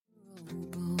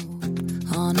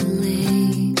on a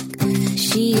lake.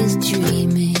 She is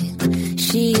dreaming,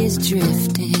 she is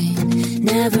drifting,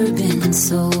 never been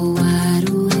so wide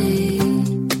awake.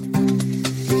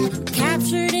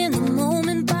 Captured in the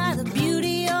moment by the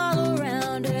beauty all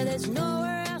around her, there's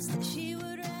nowhere else that she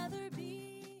would rather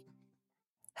be.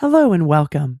 Hello and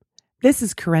welcome. This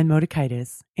is Karen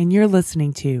Motekaitis, and you're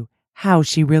listening to How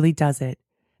She Really Does It,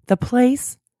 the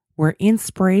place where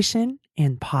inspiration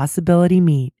and possibility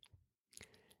meet.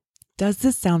 Does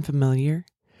this sound familiar?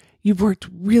 You've worked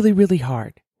really, really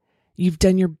hard. You've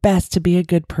done your best to be a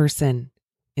good person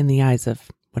in the eyes of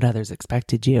what others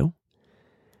expected you.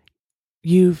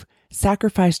 You've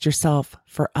sacrificed yourself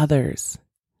for others.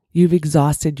 You've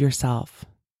exhausted yourself.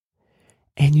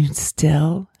 And you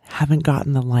still haven't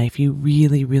gotten the life you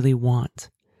really, really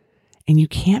want. And you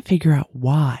can't figure out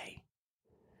why.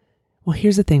 Well,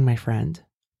 here's the thing, my friend.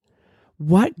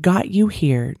 What got you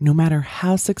here, no matter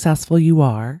how successful you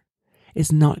are, is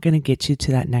not going to get you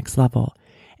to that next level.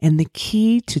 And the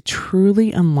key to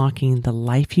truly unlocking the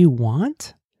life you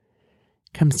want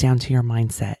comes down to your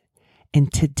mindset.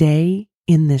 And today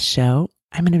in this show,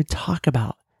 I'm going to talk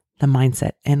about the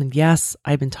mindset. And yes,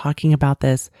 I've been talking about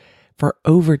this for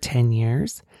over 10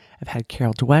 years. I've had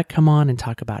Carol Dweck come on and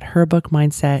talk about her book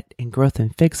Mindset and Growth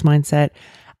and Fixed Mindset.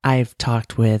 I've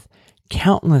talked with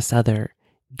countless other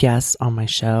guests on my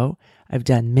show. I've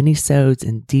done mini-sodes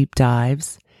and deep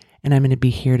dives, and I'm going to be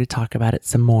here to talk about it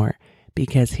some more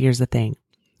because here's the thing.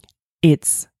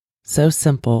 It's so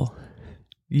simple,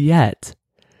 yet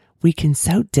we can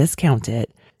so discount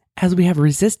it as we have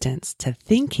resistance to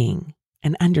thinking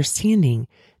and understanding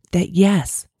that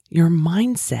yes, your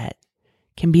mindset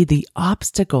can be the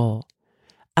obstacle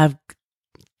of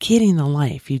getting the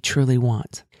life you truly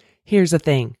want. Here's the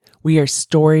thing. We are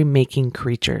story-making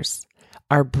creatures.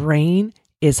 Our brain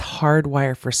is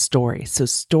hardwired for story. So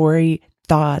story,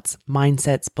 thoughts,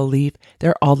 mindsets, belief,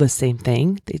 they're all the same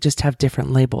thing. They just have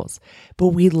different labels. But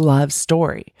we love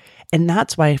story. And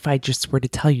that's why if I just were to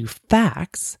tell you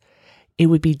facts, it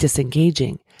would be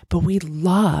disengaging. But we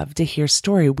love to hear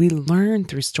story. We learn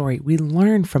through story. We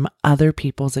learn from other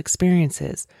people's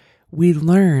experiences. We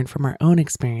learn from our own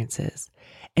experiences.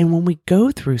 And when we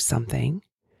go through something,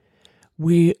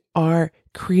 we are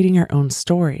creating our own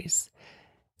stories.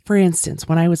 For instance,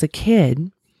 when I was a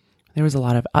kid, there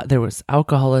was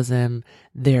alcoholism.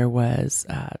 There was,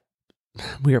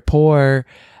 we were poor.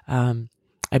 And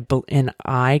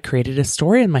I created a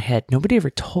story in my head. Nobody ever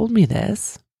told me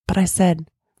this, but I said,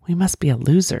 we must be a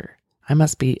loser. I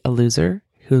must be a loser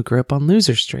who grew up on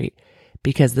Loser Street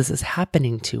because this is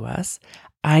happening to us.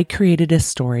 I created a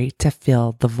story to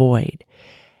fill the void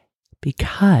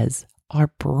because our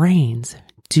brains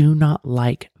do not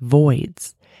like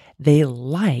voids. They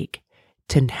like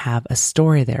to have a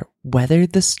story there, whether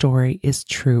the story is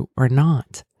true or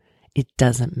not. It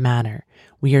doesn't matter.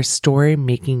 We are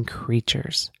story-making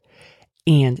creatures.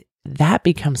 And that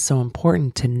becomes so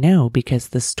important to know because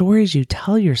the stories you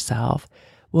tell yourself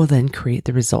will then create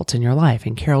the results in your life.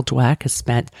 And Carol Dweck has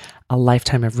spent a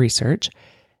lifetime of research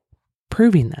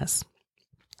proving this.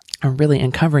 I'm really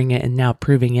uncovering it and now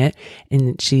proving it.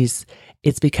 And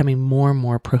it's becoming more and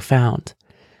more profound.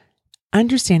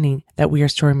 Understanding that we are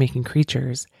story-making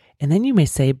creatures. And then you may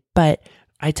say, but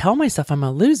I tell myself I'm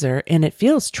a loser and it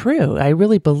feels true. I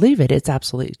really believe it. It's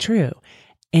absolutely true.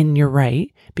 And you're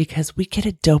right, because we get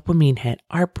a dopamine hit.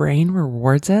 Our brain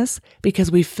rewards us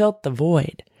because we filled the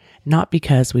void, not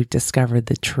because we've discovered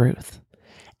the truth.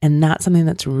 And that's something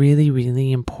that's really,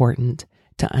 really important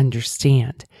to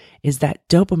understand is that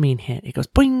dopamine hit. It goes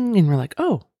boing, and we're like,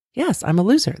 oh, yes, I'm a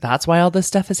loser. That's why all this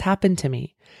stuff has happened to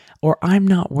me. Or I'm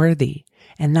not worthy.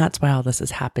 And that's why all this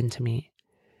has happened to me.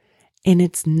 And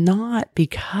it's not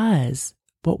because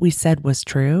what we said was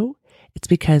true. It's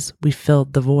because we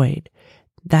filled the void.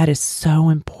 That is so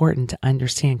important to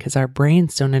understand because our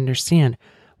brains don't understand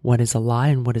what is a lie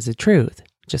and what is a truth.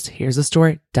 Just here's a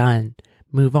story, done,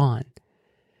 move on.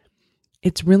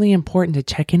 It's really important to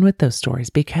check in with those stories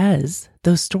because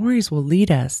those stories will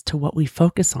lead us to what we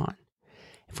focus on.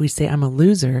 If we say I'm a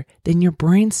loser, then your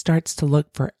brain starts to look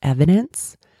for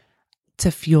evidence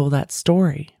to fuel that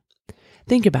story.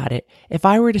 Think about it. If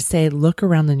I were to say, look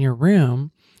around in your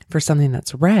room for something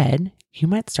that's red, you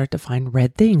might start to find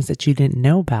red things that you didn't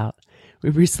know about. We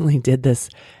recently did this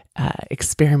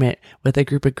experiment with a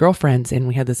group of girlfriends, and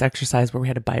we had this exercise where we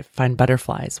had to find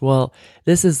butterflies. Well,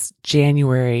 this is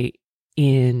January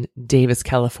in Davis,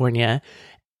 California.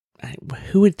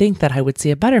 Who would think that I would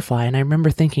see a butterfly? And I remember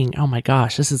thinking, oh my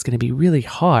gosh, this is going to be really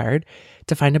hard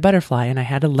to find a butterfly. And I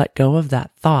had to let go of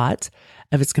that thought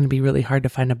of it's going to be really hard to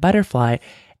find a butterfly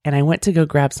And I went to go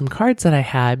grab some cards that I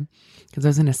had because I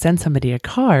was going to send somebody a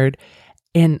card.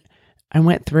 And I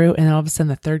went through, and all of a sudden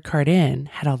the third card in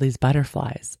had all these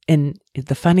butterflies. And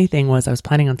the funny thing was I was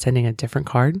planning on sending a different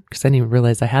card because I didn't even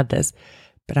realize I had this.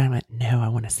 But I went, no, I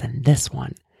want to send this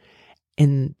one.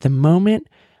 And the moment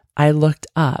I looked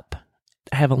up,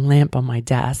 I have a lamp on my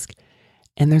desk,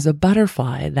 and there's a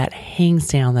butterfly that hangs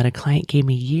down that a client gave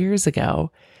me years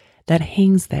ago that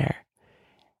hangs there.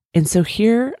 And so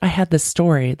here I had this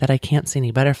story that I can't see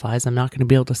any butterflies. I'm not going to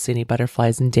be able to see any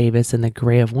butterflies in Davis in the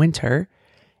gray of winter.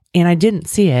 And I didn't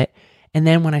see it. And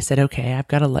then when I said, okay, I've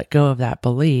got to let go of that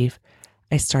belief,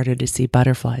 I started to see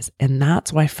butterflies. And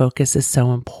that's why focus is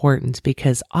so important,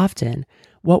 because often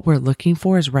what we're looking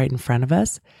for is right in front of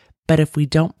us. But if we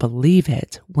don't believe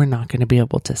it, we're not going to be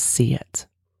able to see it.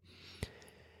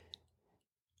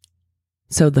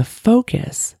 So the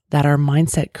focus that our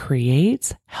mindset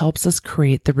creates helps us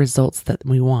create the results that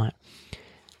we want.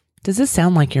 Does this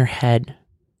sound like your head,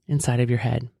 inside of your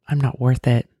head? I'm not worth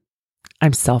it.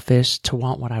 I'm selfish to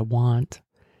want what I want.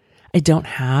 I don't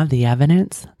have the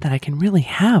evidence that I can really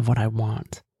have what I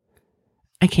want.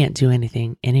 I can't do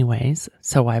anything anyways,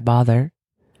 so why bother?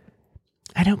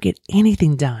 I don't get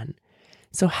anything done.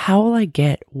 So how will I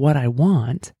get what I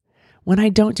want when I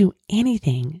don't do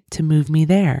anything to move me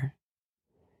there?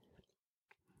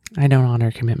 I don't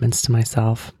honor commitments to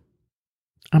myself.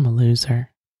 I'm a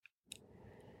loser.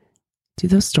 Do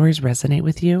those stories resonate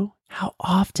with you? How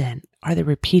often are they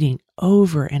repeating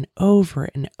over and over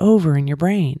and over in your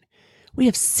brain? We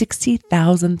have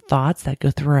 60,000 thoughts that go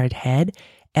through our head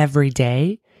every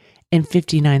day, and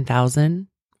 59,000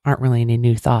 aren't really any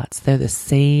new thoughts. They're the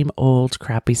same old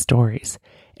crappy stories,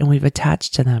 and we've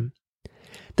attached to them.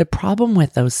 The problem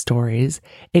with those stories,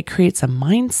 it creates a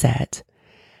mindset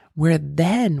where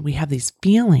then we have these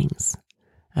feelings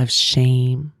of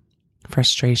shame,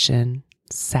 frustration,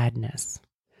 sadness.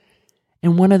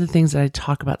 And one of the things that I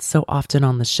talk about so often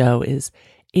on the show is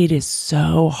it is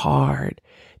so hard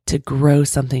to grow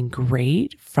something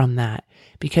great from that.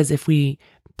 Because if we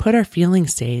put our feeling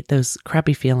state, those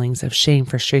crappy feelings of shame,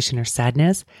 frustration, or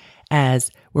sadness,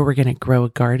 as where we're going to grow a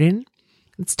garden,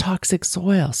 it's toxic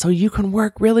soil. So you can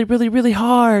work really, really, really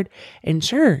hard. And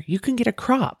sure, you can get a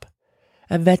crop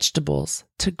of vegetables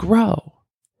to grow.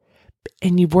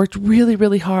 And you've worked really,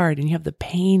 really hard, and you have the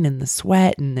pain and the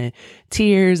sweat and the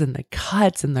tears and the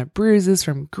cuts and the bruises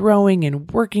from growing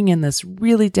and working in this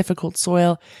really difficult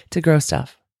soil to grow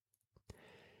stuff.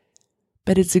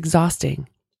 But it's exhausting.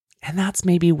 And that's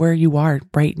maybe where you are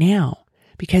right now,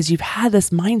 because you've had this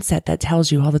mindset that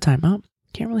tells you all the time, oh,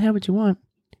 can't really have what you want.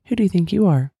 Who do you think you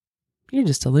are? You're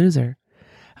just a loser.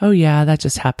 Oh yeah, that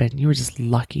just happened. You were just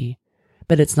lucky.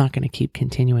 But it's not going to keep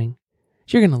continuing.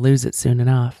 You're going to lose it soon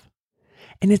enough.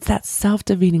 And it's that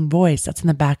self-defeating voice that's in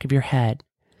the back of your head.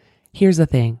 Here's the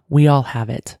thing. We all have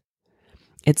it.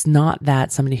 It's not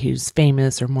that somebody who's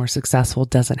famous or more successful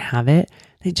doesn't have it.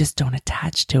 They just don't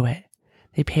attach to it.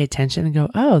 They pay attention and go,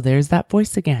 oh, there's that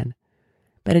voice again.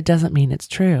 But it doesn't mean it's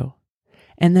true.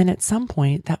 And then at some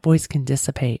point, that voice can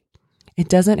dissipate. It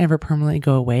doesn't ever permanently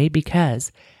go away,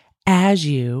 because as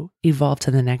you evolve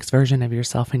to the next version of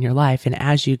yourself in your life, and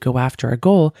as you go after a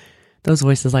goal, those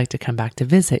voices like to come back to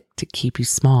visit, to keep you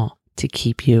small, to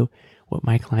keep you, what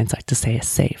my clients like to say, is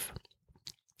safe.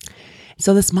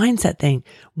 So this mindset thing,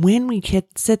 when we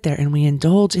sit there and we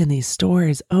indulge in these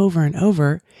stories over and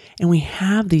over, and we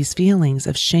have these feelings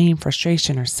of shame,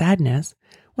 frustration, or sadness,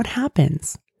 what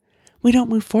happens? We don't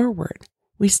move forward.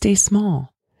 We stay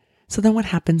small. So then what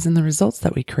happens in the results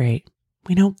that we create?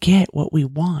 We don't get what we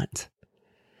want.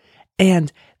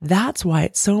 And that's why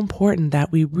it's so important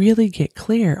that we really get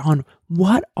clear on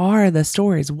what are the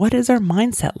stories? What is our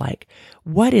mindset like?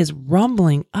 What is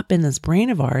rumbling up in this brain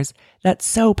of ours that's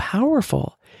so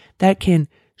powerful that can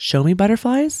show me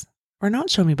butterflies or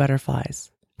not show me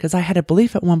butterflies? Because I had a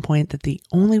belief at one point that the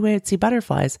only way I'd see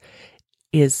butterflies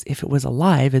is if it was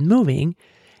alive and moving.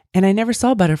 And I never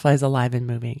saw butterflies alive and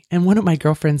moving. And one of my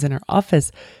girlfriends in her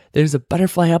office, there's a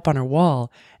butterfly up on her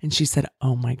wall. And she said,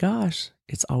 oh my gosh,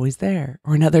 it's always there.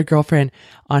 Or another girlfriend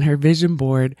on her vision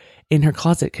board in her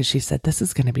closet, because she said, this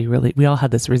is going to be really, we all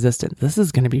had this resistance. This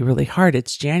is going to be really hard.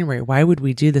 It's January. Why would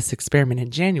we do this experiment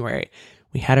in January?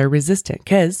 We had our resistance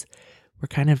because we're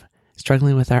kind of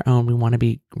struggling with our own. We want to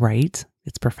be right.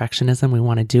 It's perfectionism. We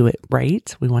want to do it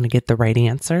right. We want to get the right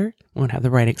answer. We want to have the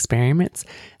right experiments.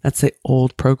 That's the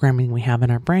old programming we have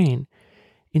in our brain.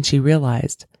 And she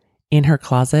realized in her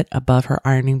closet above her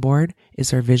ironing board is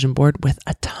her vision board with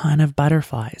a ton of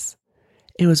butterflies.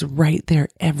 It was right there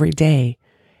every day.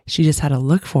 She just had to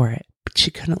look for it, but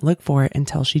she couldn't look for it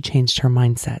until she changed her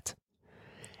mindset.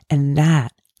 And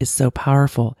that is so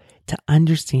powerful to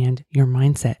understand your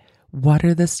mindset. What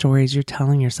are the stories you're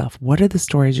telling yourself? What are the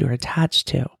stories you're attached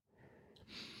to?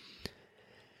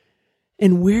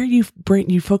 And where you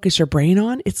focus your brain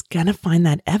on, it's going to find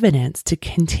that evidence to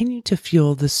continue to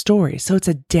fuel the story. So it's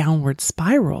a downward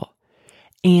spiral,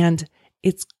 and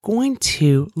it's going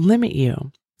to limit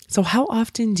you. So how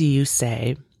often do you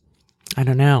say, I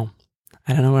don't know.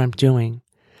 I don't know what I'm doing.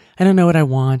 I don't know what I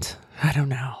want. I don't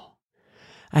know.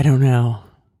 I don't know.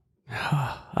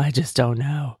 Oh, I just don't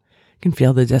know. You can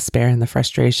feel the despair and the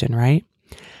frustration, right?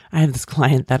 I have this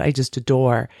client that I just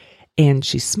adore, and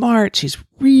she's smart. She's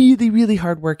really, really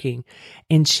hardworking,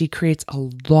 and she creates a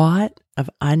lot of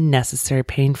unnecessary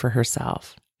pain for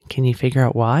herself. Can you figure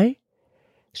out why?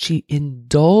 She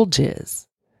indulges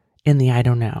in the I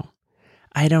don't know.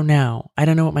 I don't know. I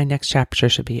don't know what my next chapter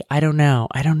should be. I don't know.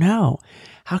 I don't know.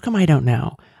 How come I don't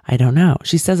know? I don't know.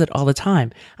 She says it all the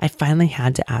time. I finally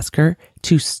had to ask her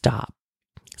to stop.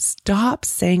 Stop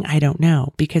saying I don't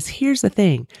know, because here's the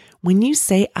thing. When you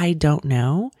say I don't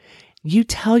know, you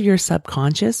tell your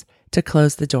subconscious to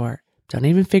close the door. Don't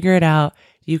even figure it out.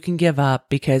 You can give up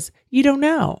because you don't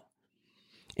know.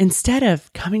 Instead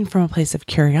of coming from a place of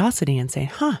curiosity and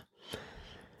saying,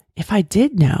 if I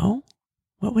did know,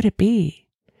 what would it be?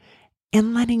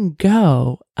 And letting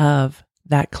go of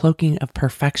that cloaking of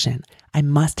perfection. I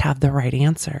must have the right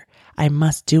answer. I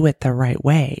must do it the right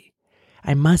way.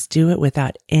 I must do it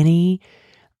without any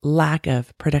lack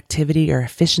of productivity or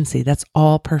efficiency. That's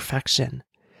all perfection.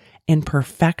 And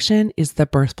perfection is the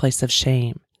birthplace of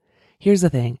shame. Here's the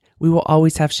thing. We will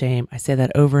always have shame. I say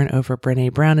that over and over.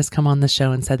 Brené Brown has come on the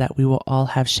show and said that we will all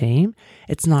have shame.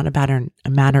 It's not a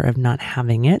matter of not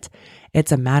having it.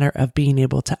 It's a matter of being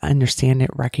able to understand it,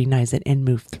 recognize it, and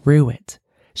move through it.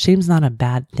 Shame's not a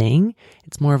bad thing.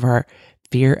 It's more of our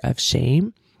fear of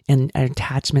shame and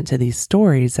attachment to these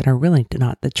stories that are really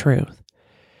not the truth.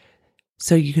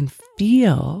 So you can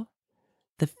feel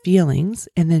the feelings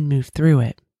and then move through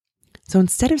it. So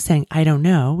instead of saying, I don't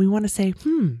know, we want to say,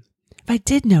 if I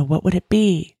did know, what would it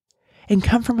be? And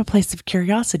come from a place of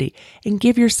curiosity and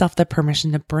give yourself the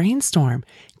permission to brainstorm.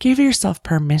 Give yourself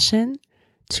permission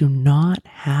to not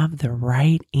have the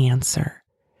right answer.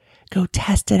 Go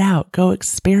test it out. Go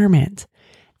experiment.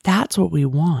 That's what we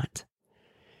want.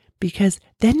 Because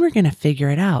then we're going to figure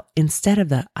it out instead of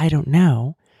the I don't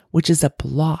know, which is a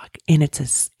block, and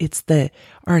it's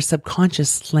our subconscious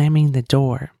slamming the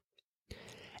door.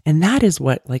 And that is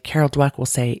what, like Carol Dweck will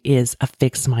say, is a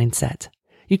fixed mindset.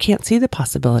 You can't see the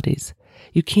possibilities.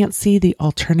 You can't see the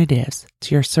alternatives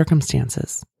to your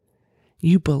circumstances.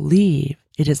 You believe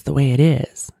it is the way it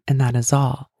is, and that is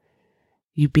all.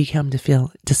 You become to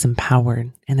feel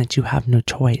disempowered and that you have no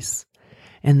choice.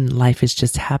 And life is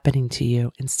just happening to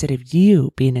you instead of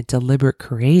you being a deliberate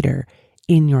creator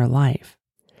in your life.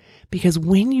 Because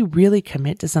when you really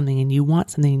commit to something and you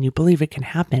want something and you believe it can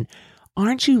happen,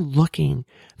 aren't you looking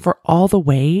for all the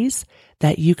ways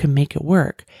that you can make it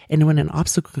work? And when an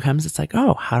obstacle comes, it's like,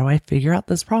 oh, how do I figure out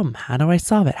this problem? How do I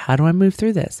solve it? How do I move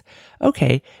through this?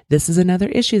 Okay, this is another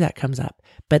issue that comes up,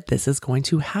 but this is going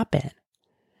to happen,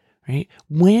 right?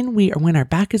 When our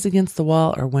back is against the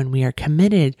wall, or when we are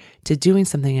committed to doing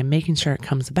something and making sure it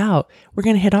comes about, we're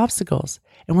going to hit obstacles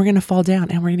and we're going to fall down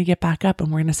and we're going to get back up and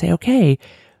we're going to say, okay,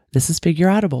 this is figure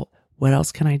outable. What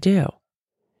else can I do?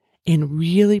 In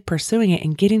really pursuing it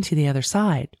and getting to the other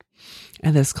side.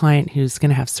 And this client who's going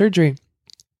to have surgery,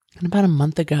 and about a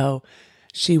month ago,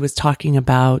 she was talking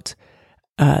about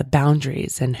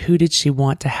boundaries and who did she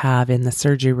want to have in the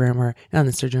surgery room, or not in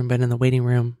the surgery room, but in the waiting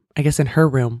room, I guess in her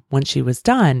room when she was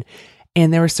done.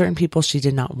 And there were certain people she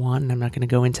did not want, and I'm not going to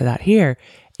go into that here.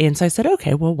 And so I said,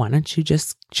 okay, well, why don't you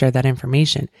just share that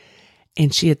information?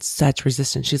 And she had such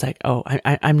resistance. She's like, oh,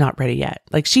 I'm not ready yet.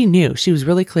 Like, she knew, she was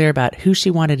really clear about who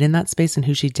she wanted in that space and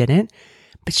who she didn't.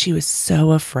 But she was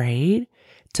so afraid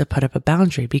to put up a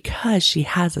boundary because she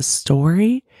has a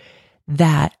story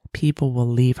that people will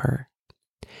leave her.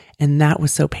 And that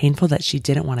was so painful that she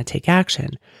didn't want to take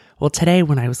action. Well, today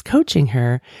when I was coaching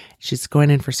her, she's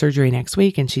going in for surgery next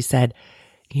week. And she said,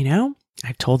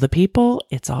 I've told the people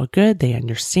it's all good. They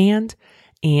understand.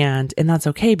 And that's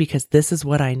okay because this is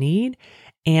what I need.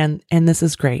 And this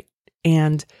is great.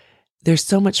 And there's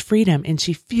so much freedom, and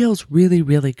she feels really,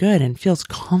 really good and feels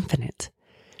confident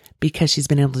because she's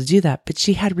been able to do that. But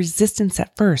she had resistance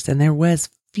at first, and there was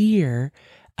fear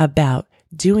about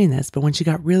doing this. But when she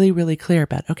got really, really clear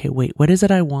about, okay, wait, what is it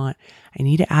I want? I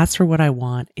need to ask for what I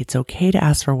want. It's okay to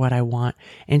ask for what I want.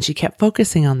 And she kept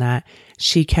focusing on that.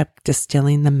 She kept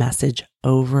distilling the message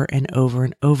over and over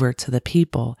and over to the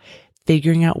people,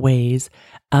 figuring out ways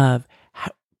of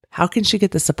how can she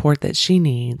get the support that she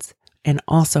needs and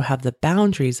also have the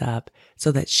boundaries up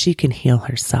so that she can heal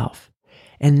herself.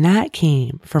 And that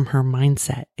came from her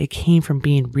mindset. It came from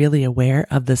being really aware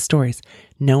of the stories,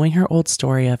 knowing her old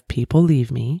story of people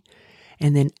leave me,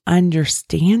 and then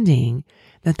understanding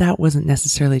that that wasn't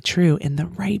necessarily true. And the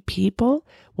right people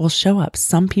will show up.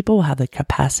 Some people will have the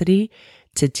capacity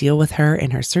to deal with her in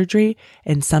her surgery,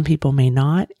 and some people may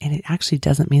not. And it actually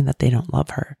doesn't mean that they don't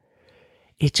love her.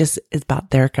 It just is about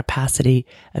their capacity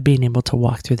of being able to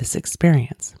walk through this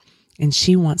experience. And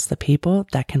she wants the people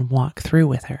that can walk through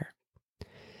with her.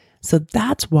 So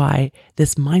that's why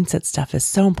this mindset stuff is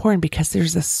so important, because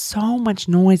there's so much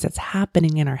noise that's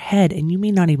happening in our head and you may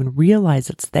not even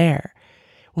realize it's there.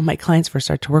 When my clients first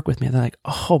start to work with me, they're like,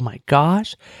 oh my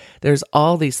gosh, there's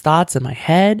all these thoughts in my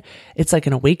head. It's like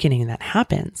an awakening that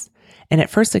happens. And at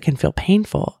first it can feel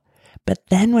painful. But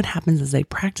then what happens is they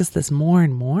practice this more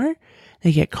and more.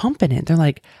 They get confident. They're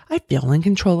like, I feel in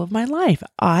control of my life.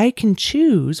 I can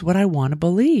choose what I want to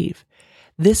believe.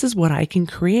 This is what I can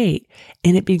create.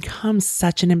 And it becomes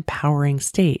such an empowering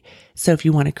state. So if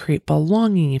you want to create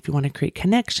belonging, if you want to create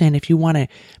connection, if you want to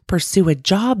pursue a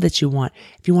job that you want,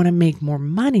 if you want to make more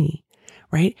money,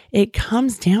 right? It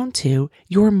comes down to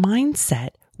your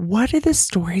mindset. What are the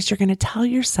stories you're going to tell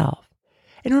yourself?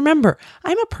 And remember,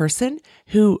 I'm a person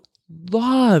who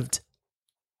loved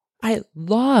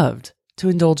to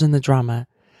indulge in the drama.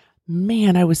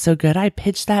 Man, I was so good. I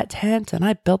pitched that tent and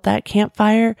I built that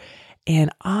campfire.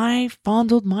 And I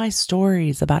fondled my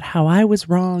stories about how I was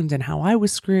wronged and how I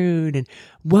was screwed and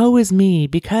woe is me,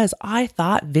 because I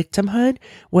thought victimhood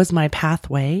was my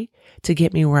pathway to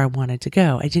get me where I wanted to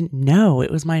go. I didn't know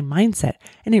it was my mindset.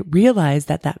 And it realized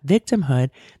that victimhood,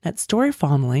 that story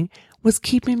fondling, was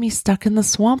keeping me stuck in the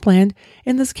swampland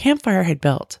in this campfire I had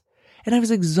built. And I was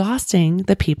exhausting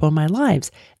the people in my lives.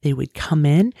 They would come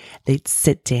in, they'd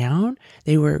sit down,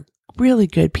 they were really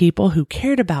good people who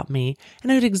cared about me,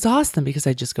 and I would exhaust them because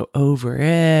I just go over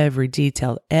every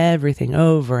detail, everything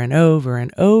over and over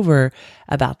and over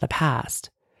about the past.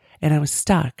 And I was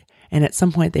stuck. And at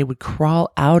some point they would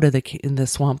crawl out of the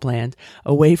swampland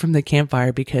away from the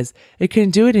campfire because they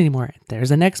couldn't do it anymore. There's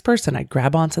the next person. I'd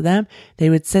grab onto them. They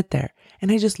would sit there.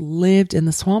 And I just lived in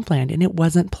the swampland, and it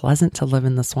wasn't pleasant to live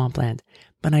in the swampland,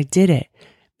 but I did it.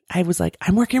 I was like,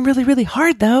 I'm working really, really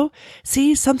hard though.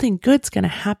 See, something good's going to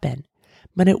happen.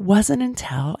 But it wasn't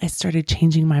until I started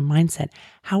changing my mindset.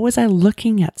 How was I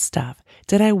looking at stuff?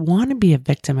 Did I want to be a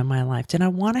victim in my life? Did I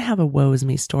want to have a woe is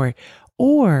me story?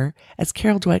 Or, as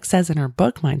Carol Dweck says in her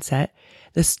book Mindset,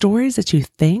 the stories that you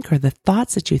think or the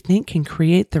thoughts that you think can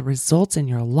create the results in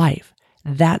your life.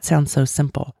 That sounds so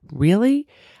simple. Really?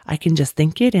 I can just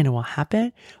think it and it will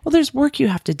happen? Well, there's work you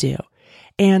have to do.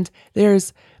 And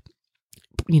there's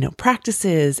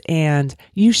practices and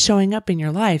you showing up in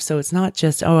your life. So it's not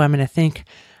just, oh, I'm going to think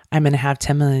I'm going to have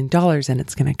 $10 million and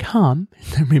it's going to come.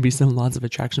 There may be some laws of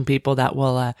attraction people that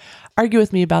will argue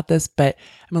with me about this, but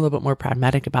I'm a little bit more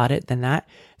pragmatic about it than that.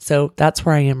 So that's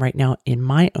where I am right now in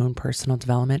my own personal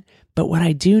development. But what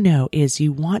I do know is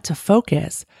you want to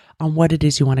focus on what it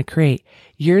is you want to create.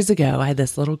 Years ago, I had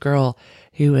this little girl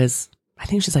who was, I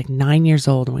think she's like 9 years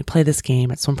old, and we play this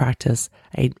game at swim practice.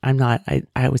 I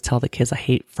always tell the kids I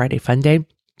hate Friday Fun Day,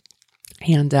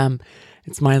 and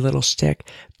it's my little shtick.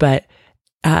 But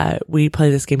we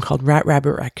play this game called Rat,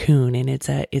 Rabbit, Raccoon, and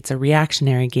it's a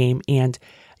reactionary game, and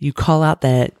you call out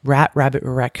the rat, rabbit,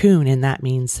 or raccoon, and that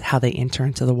means how they enter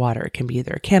into the water. It can be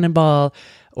either a cannonball,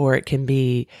 or it can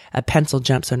be a pencil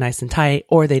jump, so nice and tight,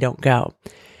 or they don't go.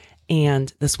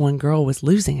 And this one girl was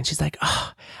losing, and she's like,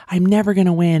 oh, I'm never going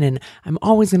to win, and I'm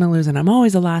always going to lose, and I'm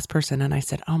always the last person. And I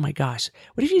said, oh my gosh,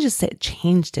 what if you just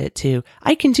changed it to,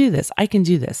 I can do this,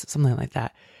 something like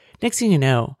that. Next thing you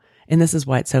know, and this is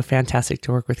why it's so fantastic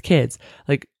to work with kids,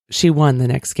 like she won the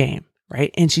next game,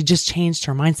 right? And she just changed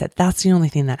her mindset. That's the only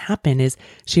thing that happened, is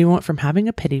she went from having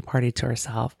a pity party to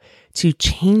herself to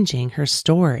changing her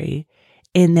story.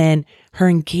 And then her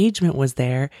engagement was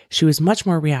there. She was much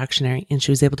more reactionary, and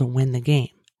she was able to win the game.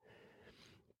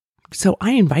 So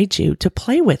I invite you to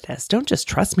play with this. Don't just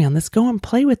trust me on this. Go and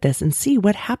play with this and see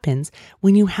what happens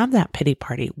when you have that pity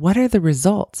party. What are the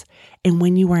results? And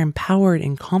when you are empowered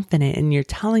and confident and you're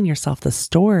telling yourself the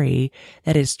story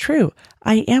that is true,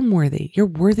 I am worthy. Your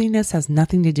worthiness has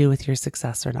nothing to do with your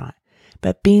success or not.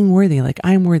 But being worthy, like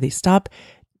I'm worthy.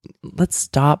 Let's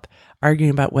stop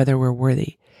arguing about whether we're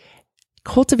worthy.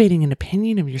 Cultivating an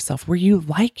opinion of yourself where you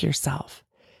like yourself.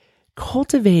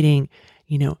 Cultivating,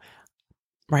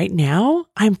 right now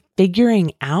I'm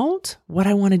figuring out what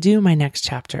I want to do in my next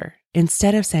chapter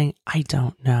instead of saying, I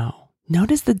don't know.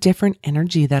 Notice the different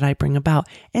energy that I bring about,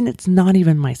 and it's not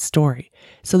even my story.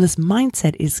 So this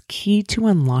mindset is key to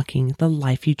unlocking the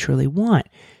life you truly want.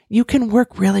 You can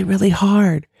work really, really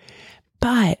hard,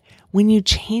 but when you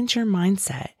change your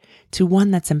mindset to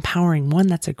one that's empowering, one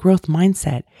that's a growth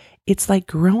mindset, it's like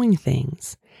growing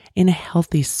things in a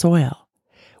healthy soil,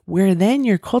 where then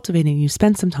you're cultivating, you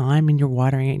spend some time and you're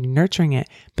watering it and you're nurturing it,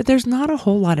 but there's not a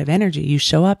whole lot of energy. You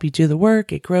show up, you do the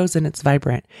work, it grows and it's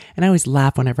vibrant. And I always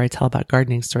laugh whenever I tell about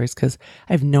gardening stories because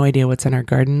I have no idea what's in our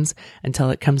gardens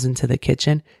until it comes into the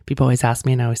kitchen. People always ask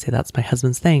me and I always say that's my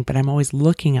husband's thing, but I'm always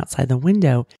looking outside the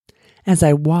window as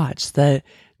I watch the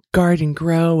garden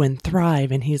grow and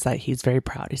thrive. And he's very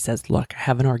proud. He says, look, I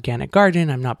have an organic garden.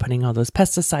 I'm not putting all those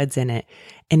pesticides in it.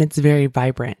 And it's very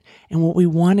vibrant. And what we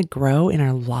want to grow in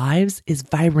our lives is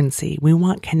vibrancy. We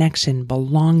want connection,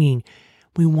 belonging.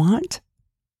 We want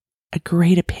a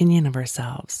great opinion of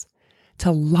ourselves,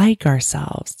 to like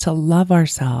ourselves, to love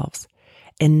ourselves,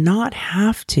 and not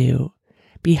have to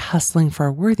be hustling for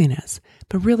our worthiness,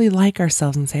 but really like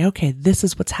ourselves and say, okay, this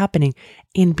is what's happening,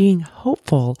 and being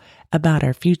hopeful about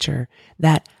our future,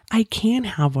 that I can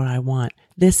have what I want.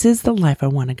 This is the life I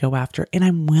want to go after, and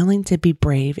I'm willing to be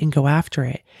brave and go after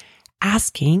it.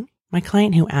 Asking, my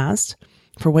client who asked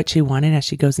for what she wanted as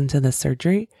she goes into the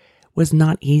surgery was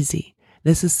not easy.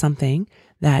 This is something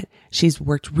that she's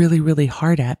worked really, really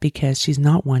hard at because she's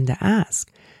not one to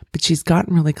ask, but she's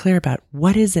gotten really clear about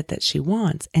what is it that she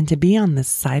wants, and to be on this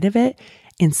side of it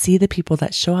and see the people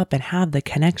that show up and have the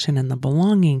connection and the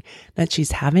belonging that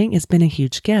she's having has been a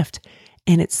huge gift.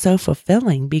 And it's so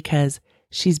fulfilling because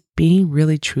she's being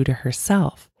really true to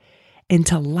herself. And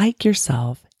to like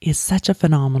yourself is such a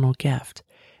phenomenal gift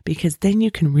because then you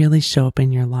can really show up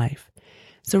in your life.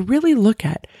 So really look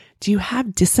at, do you have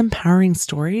disempowering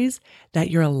stories that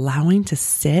you're allowing to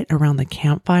sit around the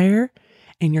campfire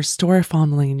and you're story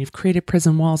fondling and you've created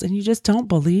prison walls and you just don't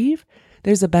believe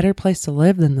there's a better place to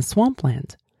live than the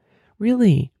swampland?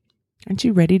 Really, aren't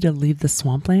you ready to leave the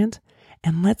swampland?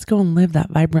 And let's go and live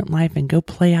that vibrant life and go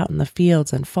play out in the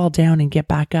fields and fall down and get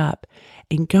back up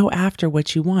and go after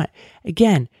what you want.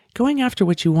 Again, going after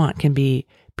what you want can be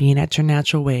being at your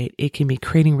natural weight. It can be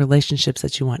creating relationships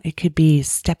that you want. It could be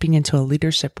stepping into a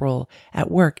leadership role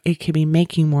at work. It could be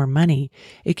making more money.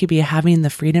 It could be having the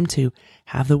freedom to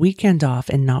have the weekend off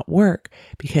and not work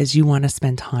because you want to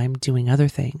spend time doing other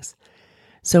things.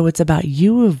 So it's about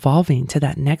you evolving to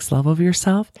that next level of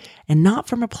yourself, and not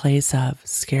from a place of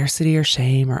scarcity or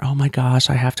shame or, oh my gosh,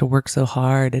 I have to work so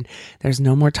hard and there's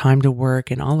no more time to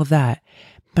work and all of that,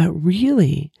 but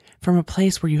really from a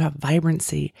place where you have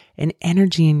vibrancy and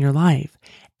energy in your life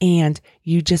and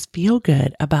you just feel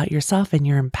good about yourself and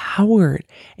you're empowered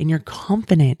and you're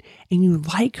confident and you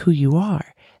like who you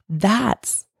are.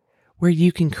 That's where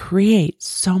you can create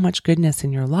so much goodness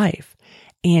in your life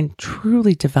and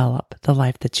truly develop the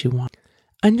life that you want.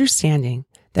 Understanding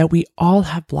that we all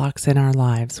have blocks in our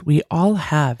lives. We all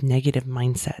have negative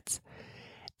mindsets.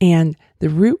 And the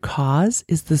root cause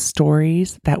is the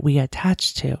stories that we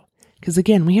attach to. Because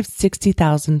again, we have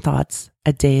 60,000 thoughts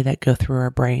a day that go through our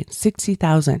brain.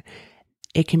 60,000.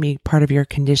 It can be part of your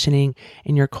conditioning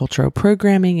and your cultural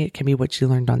programming. It can be what you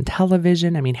learned on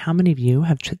television. I mean, how many of you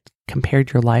have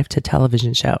compared your life to a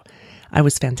television show? I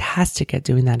was fantastic at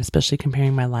doing that, especially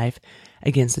comparing my life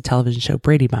against the television show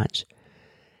Brady Bunch.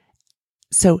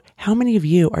 So how many of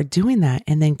you are doing that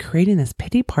and then creating this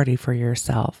pity party for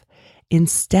yourself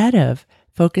instead of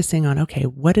focusing on, okay,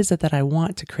 what is it that I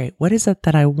want to create? What is it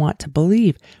that I want to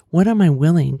believe? What am I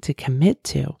willing to commit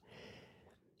to?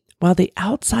 While the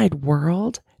outside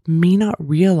world may not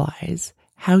realize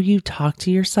how you talk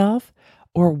to yourself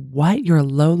or what your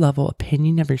low-level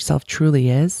opinion of yourself truly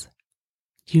is,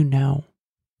 you know.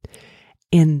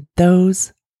 And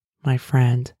those, my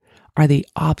friend, are the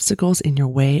obstacles in your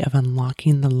way of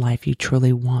unlocking the life you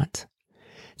truly want.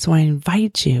 So I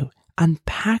invite you,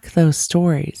 unpack those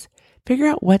stories, figure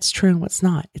out what's true and what's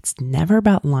not. It's never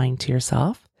about lying to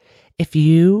yourself. If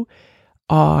you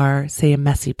are, say, a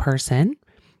messy person,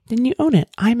 then you own it.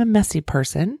 I'm a messy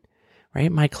person,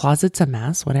 right? My closet's a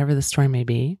mess, whatever the story may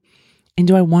be. And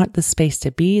do I want the space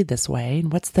to be this way?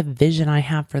 And what's the vision I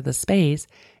have for the space?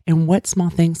 And what small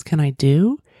things can I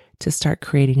do to start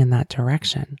creating in that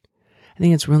direction? I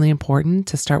think it's really important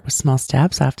to start with small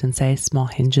steps. I often say small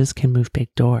hinges can move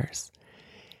big doors.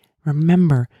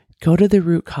 Remember, go to the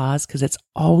root cause because it's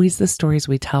always the stories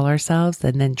we tell ourselves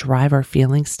that then drive our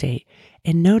feeling state.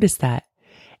 And notice that.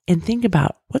 And think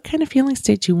about what kind of feeling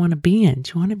state do you want to be in?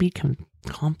 Do you want to be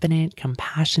confident,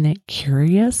 compassionate,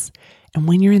 curious? And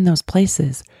when you're in those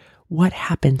places, what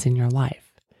happens in your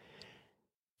life?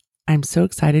 I'm so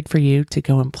excited for you to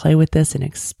go and play with this and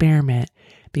experiment,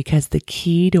 because the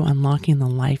key to unlocking the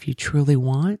life you truly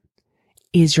want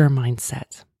is your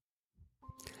mindset.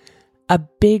 A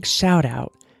big shout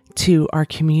out to our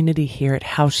community here at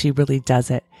How She Really Does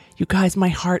It. You guys, my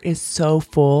heart is so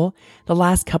full. The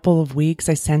last couple of weeks,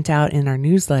 I sent out in our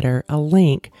newsletter a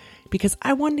link because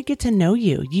I wanted to get to know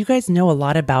you. You guys know a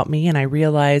lot about me, and I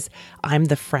realize I'm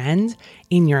the friend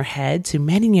in your head to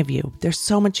many of you. There's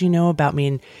so much you know about me,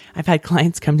 and I've had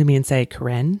clients come to me and say,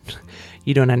 Corinne,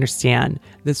 you don't understand.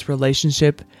 This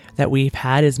relationship that we've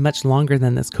had is much longer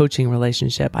than this coaching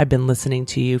relationship. I've been listening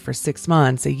to you for 6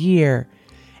 months, a year,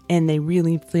 and they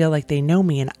really feel like they know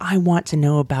me, and I want to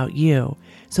know about you.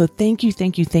 So thank you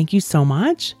so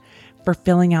much for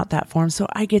filling out that form so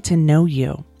I get to know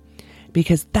you,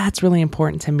 because that's really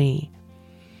important to me.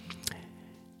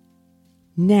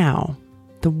 Now,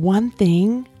 the one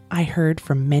thing I heard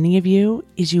from many of you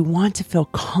is you want to feel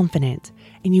confident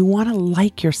and you want to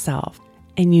like yourself,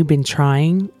 and you've been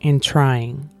trying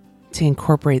to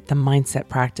incorporate the mindset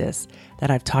practice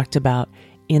that I've talked about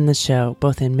in the show,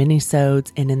 both in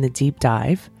minisodes and in the deep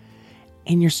dive,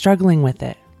 and you're struggling with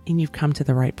it, and you've come to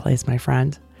the right place, my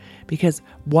friend. Because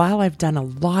while I've done a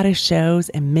lot of shows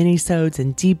and minisodes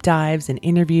and deep dives and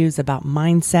interviews about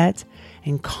mindset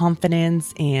and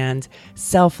confidence and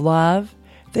self-love,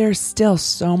 there's still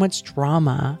so much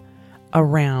drama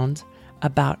around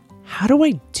about how do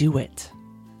I do it?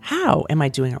 How? Am I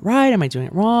doing it right? Am I doing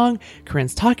it wrong?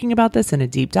 Corinne's talking about this in a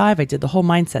deep dive. I did the whole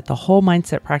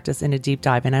mindset practice in a deep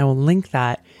dive, and I will link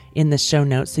that in the show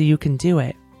notes so you can do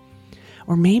it.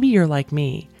 Or maybe you're like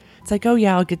me. It's like, oh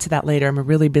yeah, I'll get to that later. I'm a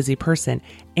really busy person.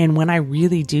 And when I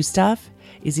really do stuff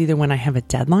is either when I have a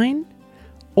deadline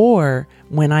or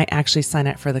when I actually sign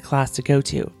up for the class to go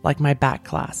to, like my back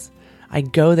class. I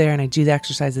go there and I do the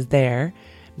exercises there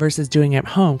versus doing it at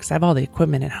home, because I have all the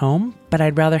equipment at home, but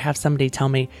I'd rather have somebody tell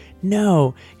me,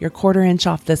 no, you're 1/4 inch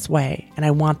off this way. And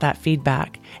I want that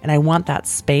feedback, and I want that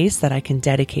space that I can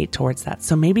dedicate towards that.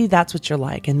 So maybe that's what you're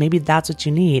like, and maybe that's what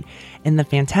you need. And the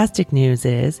fantastic news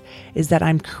is that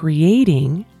I'm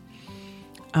creating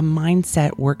a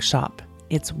mindset workshop.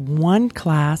 It's one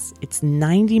class, it's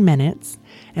 90 minutes,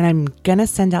 and I'm going to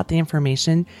send out the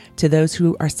information to those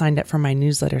who are signed up for my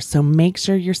newsletter. So make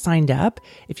sure you're signed up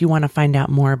if you want to find out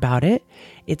more about it.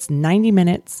 It's 90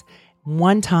 minutes,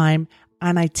 one time,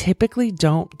 and I typically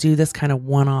don't do this kind of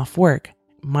one-off work.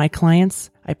 My clients,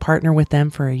 I partner with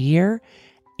them for a year,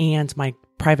 and my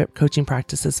private coaching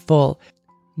practice is full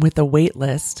with a wait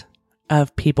list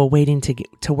of people waiting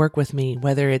to work with me,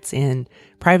 whether it's in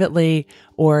privately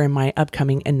or in my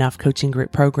upcoming Enough Coaching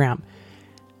Group program.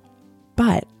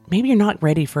 But maybe you're not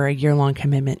ready for a year-long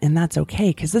commitment, and that's okay,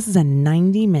 because this is a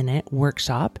 90-minute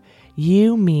workshop,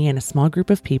 you, me, and a small group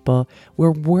of people,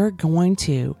 where we're going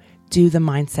to do the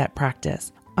mindset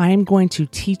practice. I'm going to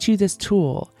teach you this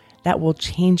tool that will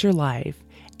change your life,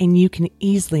 and you can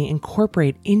easily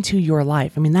incorporate into your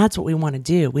life. I mean, that's what we want to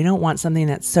do. We don't want something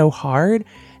that's so hard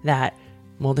that,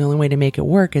 well, the only way to make it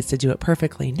work is to do it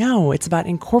perfectly. No, it's about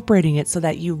incorporating it so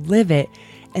that you live it,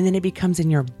 and then it becomes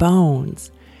in your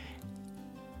bones.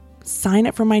 Sign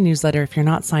up for my newsletter if you're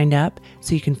not signed up,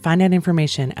 so you can find out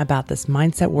information about this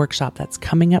mindset workshop that's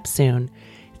coming up soon.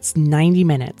 It's 90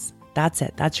 minutes. That's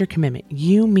it. That's your commitment.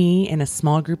 You, me, and a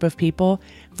small group of people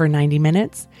for 90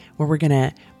 minutes, where we're going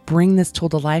to bring this tool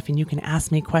to life, and you can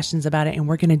ask me questions about it, and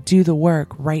we're going to do the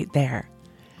work right there.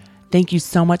 Thank you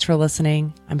so much for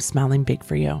listening. I'm smiling big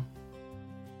for you.